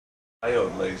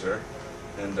diode laser,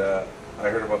 and I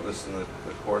heard about this in the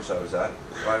course I was at.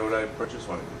 Why would I purchase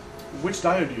one of these? Which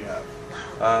diode do you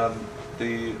have?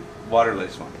 The water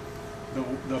lace one.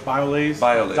 The BioLaser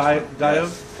Diode?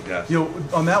 diode? Yes. You know,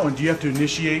 on that one, do you have to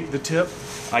initiate the tip?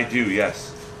 I do,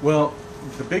 yes. Well,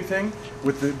 the big thing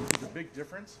with the big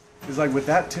difference is like with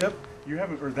that tip,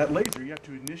 or that laser, you have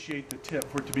to initiate the tip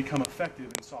for it to become effective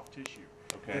in soft tissue.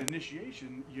 Okay. That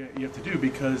initiation you have to do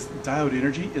because diode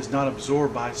energy is not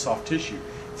absorbed by soft tissue.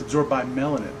 It's absorbed by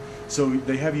melanin. So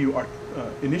they have you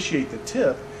initiate the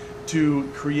tip to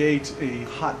create a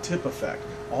hot tip effect.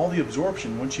 All the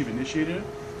absorption, once you've initiated it,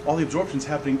 all the absorption is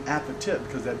happening at the tip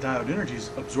because that diode energy is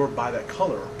absorbed by that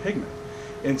color or pigment.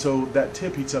 And so that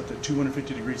tip heats up to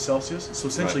 250 degrees Celsius. So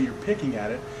essentially you're picking at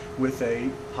it with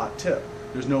a hot tip.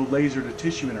 There's no laser to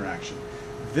tissue interaction.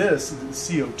 This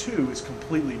CO2 is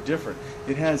completely different.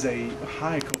 It has a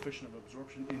high coefficient of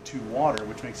absorption into water,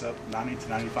 which makes up 90 to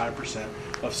 95%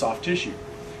 of soft tissue.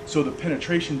 So the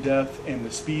penetration depth and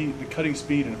the speed, the cutting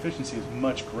speed and efficiency is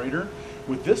much greater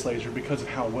with this laser because of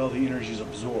how well the energy is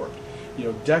absorbed. You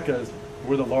know, DEKA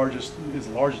we're the largest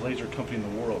laser company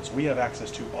in the world, so we have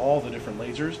access to all the different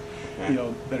lasers, you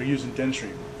know, that are used in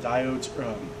dentistry, diodes,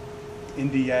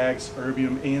 Nd:YAGs,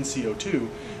 erbium, and CO2.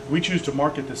 We choose to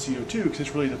market the CO2 because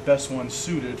it's really the best one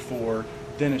suited for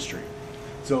dentistry.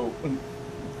 So,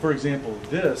 for example,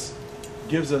 this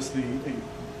gives us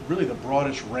really the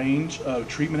broadest range of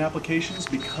treatment applications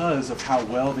because of how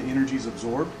well the energy is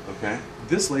absorbed. Okay.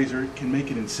 This laser can make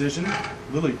an incision,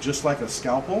 literally just like a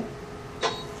scalpel.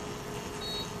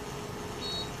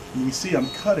 And you see I'm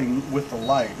cutting with the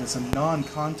light. It's a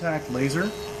non-contact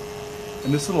laser.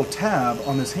 And this little tab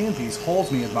on this handpiece holds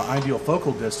me at my ideal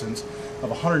focal distance of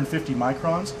 150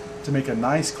 microns to make a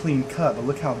nice clean cut. But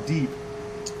look how deep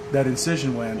that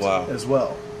incision went as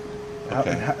well.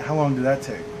 Okay. How long did that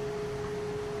take?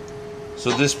 So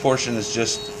this portion is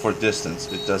just for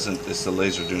distance. It doesn't, it's the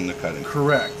laser doing the cutting.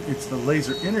 Correct. It's the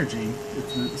laser energy,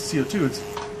 it's the CO2, it's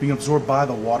being absorbed by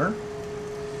the water.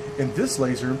 And this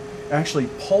laser actually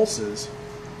pulses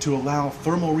to allow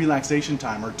thermal relaxation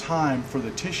time, or time for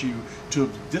the tissue to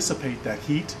dissipate that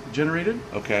heat generated.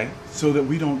 Okay. So that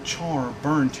we don't char or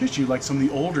burn tissue like some of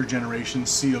the older generation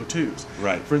CO2s.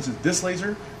 Right. For instance, this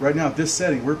laser, right now at this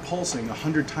setting, we're pulsing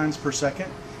 100 times per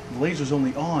second. The laser's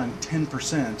only on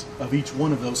 10% of each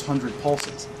one of those 100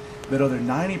 pulses. That other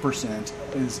 90%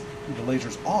 is the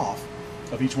laser's off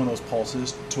of each one of those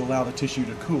pulses to allow the tissue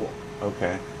to cool.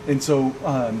 Okay. And so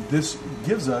this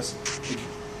gives us,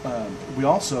 we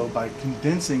also, by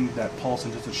condensing that pulse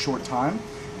in just a short time,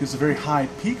 gives a very high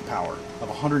peak power of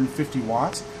 150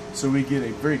 watts. So we get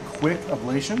a very quick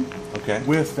ablation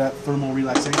with that thermal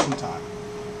relaxation time.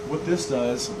 What this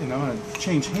does, and I'm going to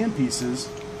change handpieces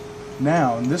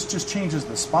now, and this just changes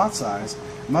the spot size.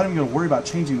 I'm not even going to worry about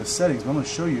changing the settings, but I'm going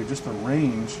to show you just a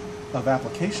range of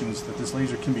applications that this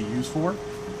laser can be used for.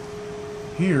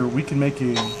 Here we can make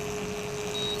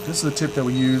this is the tip that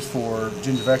we use for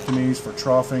gingivectomies, for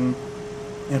troughing,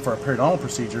 and for a periodontal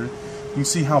procedure. You can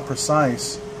see how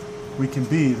precise we can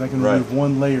be. I can remove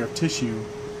one layer of tissue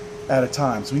at a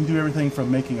time. So we can do everything from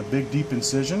making a big deep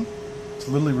incision to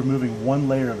literally removing one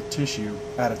layer of tissue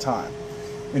at a time.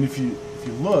 And if you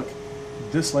look,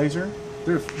 this laser,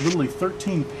 there's literally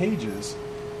 13 pages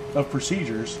of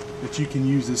procedures that you can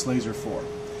use this laser for.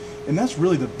 And that's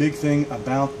really the big thing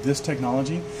about this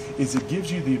technology, is it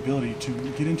gives you the ability to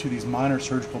get into these minor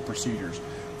surgical procedures,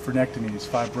 frenectomies,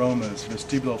 fibromas,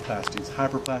 vestibuloplasties,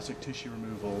 hyperplastic tissue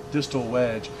removal, distal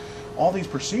wedge, all these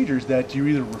procedures that you're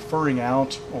either referring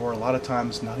out or a lot of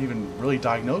times not even really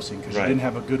diagnosing because you didn't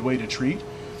have a good way to treat.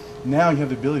 Now you have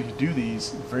the ability to do these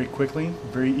very quickly,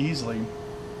 very easily,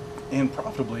 and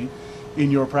profitably in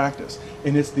your practice.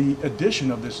 And it's the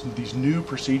addition of these new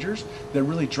procedures that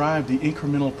really drive the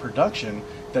incremental production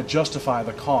that justify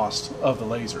the cost of the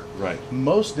laser. Right.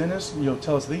 Most dentists,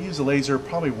 tell us they use a laser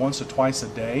probably once or twice a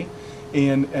day,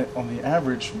 and on the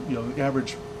average, the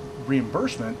average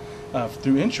reimbursement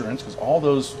through insurance, because all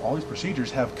these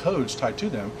procedures have codes tied to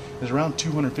them, is around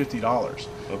 $250.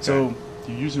 Okay. So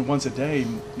you're using it once a day,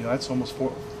 that's almost $4,000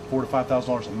 to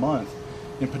 $5,000 a month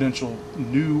in potential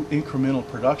new incremental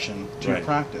production to your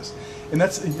practice. And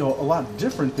that's a lot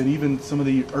different than even some of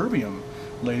the erbium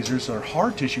lasers or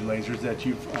hard tissue lasers that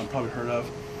you've probably heard of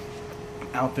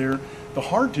out there. The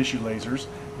hard tissue lasers,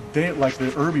 they, like the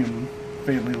erbium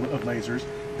family of lasers,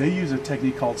 they use a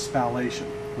technique called spallation,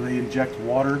 where they inject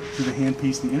water through the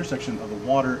handpiece, and the intersection of the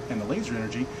water and the laser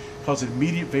energy causes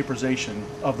immediate vaporization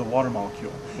of the water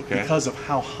molecule because of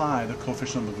how high the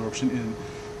coefficient of absorption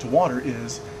into water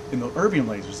is in the erbium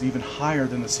lasers, even higher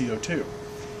than the CO2.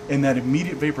 and that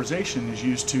immediate vaporization is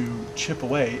used to chip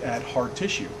away at hard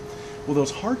tissue. Well,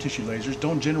 those hard tissue lasers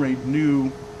don't generate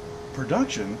new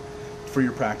production for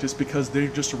your practice because they're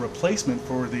just a replacement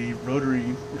for the rotary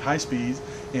high speeds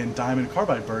and diamond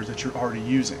carbide burrs that you're already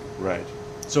using. Right.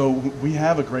 So we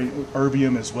have a great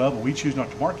erbium as well, but we choose not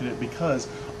to market it because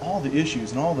all the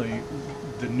issues and all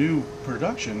the new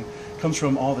production comes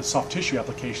from all the soft tissue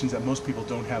applications that most people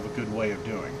don't have a good way of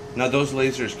doing. Now those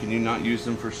lasers, can you not use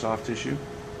them for soft tissue?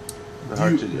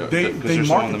 They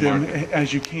market them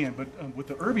as you can, but with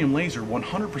the erbium laser,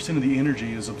 100% of the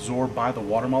energy is absorbed by the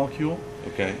water molecule.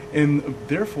 Okay. And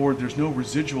therefore, there's no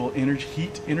residual energy,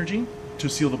 heat energy to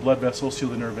seal the blood vessels, seal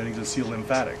the nerve endings, and seal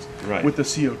lymphatics. Right. With the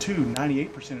CO2,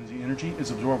 98% of the energy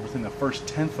is absorbed within the first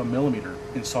tenth of a millimeter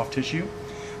in soft tissue.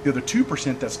 The other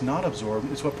 2% that's not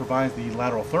absorbed is what provides the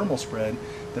lateral thermal spread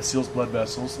that seals blood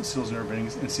vessels, seals nerve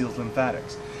endings, and seals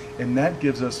lymphatics. And that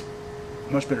gives us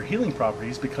much better healing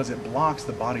properties because it blocks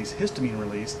the body's histamine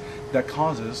release that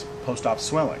causes post-op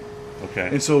swelling. Okay.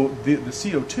 And so the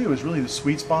CO2 is really the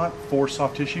sweet spot for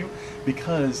soft tissue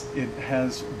because it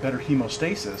has better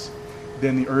hemostasis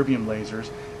than the erbium lasers,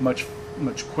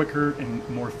 much quicker and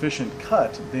more efficient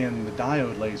cut than the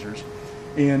diode lasers,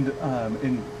 and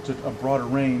in a broader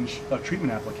range of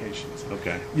treatment applications.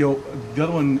 Okay. You know, the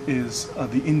other one is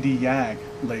the ND-YAG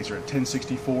laser at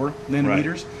 1064 nanometers.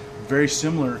 Right. Very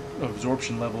similar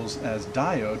absorption levels as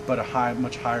diode, but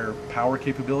much higher power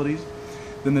capabilities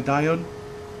than the diode.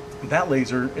 That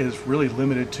laser is really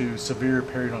limited to severe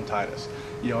periodontitis.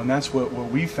 You know, and that's what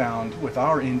we found with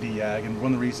our ND-YAG, and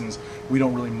one of the reasons we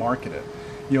don't really market it.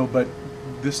 You know, but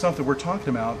this stuff that we're talking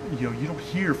about, you know, you don't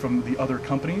hear from the other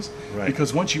companies. Right.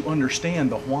 Because once you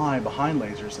understand the why behind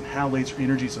lasers and how laser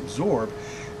energy is absorbed,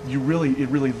 it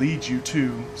really leads you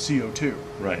to CO2.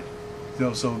 Right. You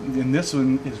know, so and this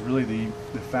one is really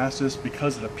the fastest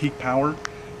because of the peak power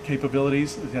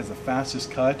capabilities. It has the fastest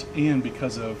cut, and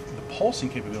because of the pulsing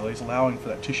capabilities, allowing for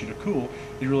that tissue to cool,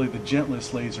 is really the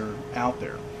gentlest laser out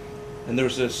there. And there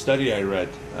was a study I read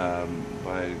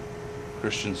by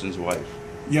Christensen's wife.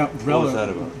 Yeah, what was that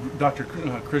about? Dr.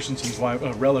 Christensen's wife,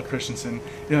 Rella Christensen,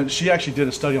 you know, she actually did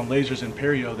a study on lasers in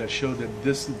perio that showed that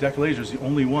this DEKA laser is the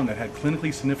only one that had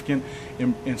clinically significant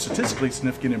and statistically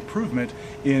significant improvement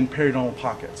in periodontal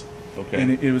pockets. Okay.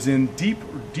 And it was in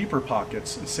deeper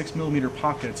pockets, 6 millimeter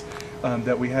pockets,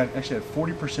 that we actually had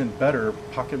 40% better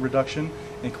pocket reduction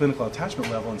and clinical attachment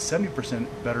level, and 70%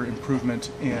 better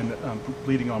improvement in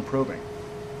bleeding on probing.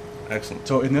 Excellent.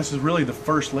 So, and this is really the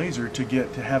first laser to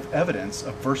have evidence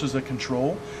of versus a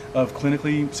control of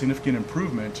clinically significant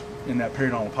improvement in that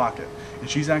periodontal pocket. And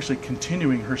she's actually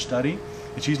continuing her study,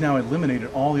 and she's now eliminated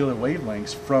all the other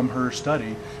wavelengths from her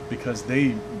study because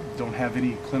they don't have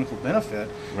any clinical benefit.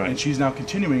 Right. And she's now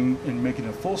continuing and making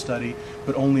a full study,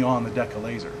 but only on the DEKA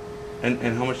laser. And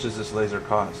how much does this laser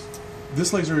cost?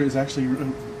 This laser is actually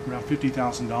around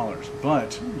 $50,000.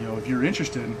 But you know, if you're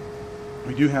interested,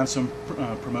 we do have some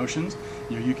promotions.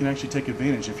 You can actually take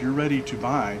advantage. If you're ready to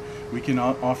buy, we can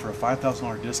offer a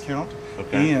 $5,000 discount,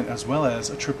 okay, and as well as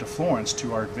a trip to Florence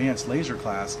to our advanced laser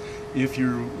class if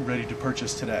you're ready to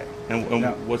purchase today. And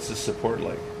now, what's the support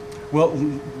like? Well,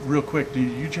 real quick, do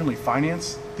you generally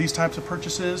finance these types of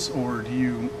purchases, or do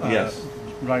you yes.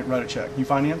 write a check? You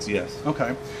finance? Yes.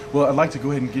 Okay. Well, I'd like to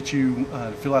go ahead and get you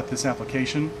to fill out this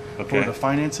application for the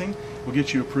financing. We'll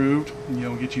get you approved,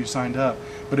 we'll get you signed up.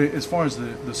 But as far as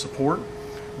the support,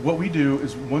 what we do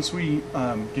is once we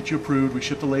get you approved, we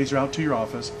ship the laser out to your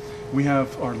office. We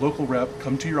have our local rep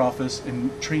come to your office and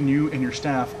train you and your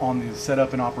staff on the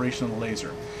setup and operation of the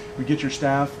laser. We get your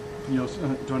staff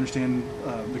to understand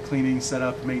the cleaning,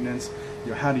 setup, maintenance,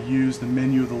 how to use the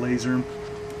menu of the laser and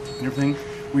everything.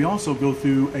 We also go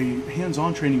through a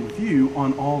hands-on training with you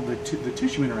on all the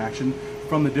tissue interaction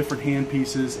from the different hand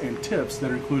pieces and tips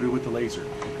that are included with the laser.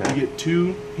 Okay. You get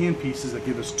 2 hand pieces that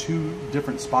give us 2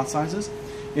 different spot sizes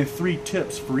and 3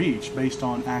 tips for each based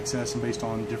on access and based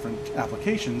on different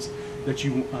applications that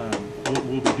you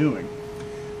will be doing.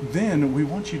 Then we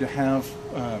want you to have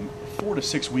 4 to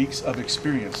 6 weeks of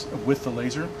experience with the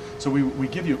laser. So we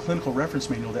give you a clinical reference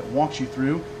manual that walks you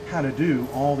through how to do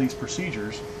all these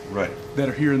procedures that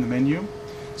are here in the menu.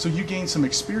 So you gain some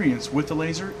experience with the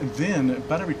laser, and then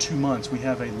about every 2 months we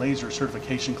have a laser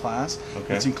certification class.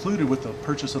 Okay. It's included with the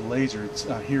purchase of the laser. It's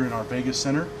here in our Vegas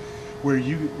Center, where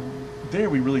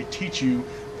we really teach you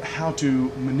how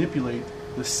to manipulate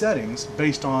the settings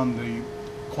based on the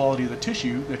quality of the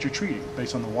tissue that you're treating.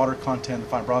 Based on the water content,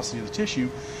 the fibrosity of the tissue, you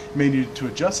may need to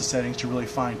adjust the settings to really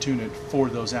fine-tune it for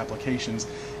those applications.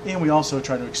 And we also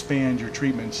try to expand your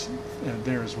treatments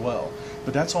there as well.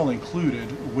 But that's all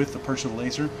included with the purchase of the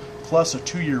laser, plus a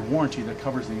 2-year warranty that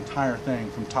covers the entire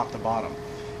thing from top to bottom.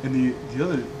 And the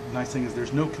other nice thing is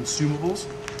there's no consumables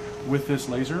with this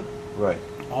laser. Right.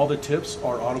 All the tips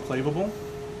are autoclavable.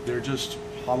 They're just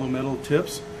hollow metal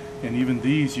tips. And even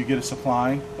these, you get a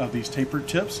supply of these tapered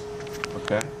tips.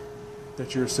 Okay.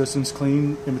 That your assistants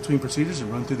clean in between procedures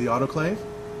and run through the autoclave.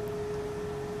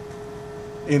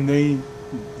 And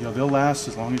they'll last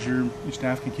as long as your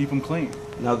staff can keep them clean.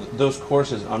 Now, those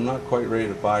courses, I'm not quite ready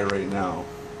to buy right now.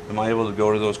 Am I able to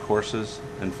go to those courses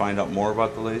and find out more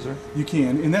about the laser? You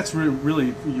can, and that's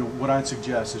really what I'd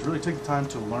suggest is really take the time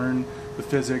to learn the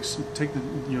physics, do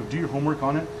your homework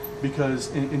on it, because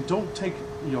and don't take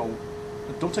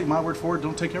my word for it.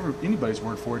 Don't take anybody's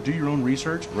word for it. Do your own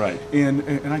research. Right. And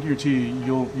I guarantee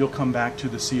you'll come back to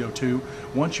the CO2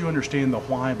 once you understand the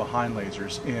why behind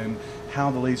lasers and how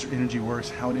the laser energy works,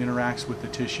 how it interacts with the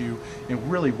tissue,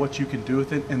 and really what you can do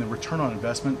with it and the return on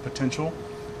investment potential.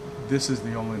 This is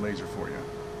the only laser for you.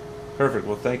 Perfect.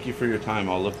 Well, thank you for your time.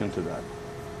 I'll look into that.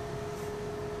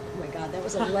 Oh my God, that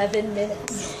was 11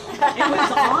 minutes. It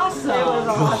was awesome. It was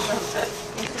awesome.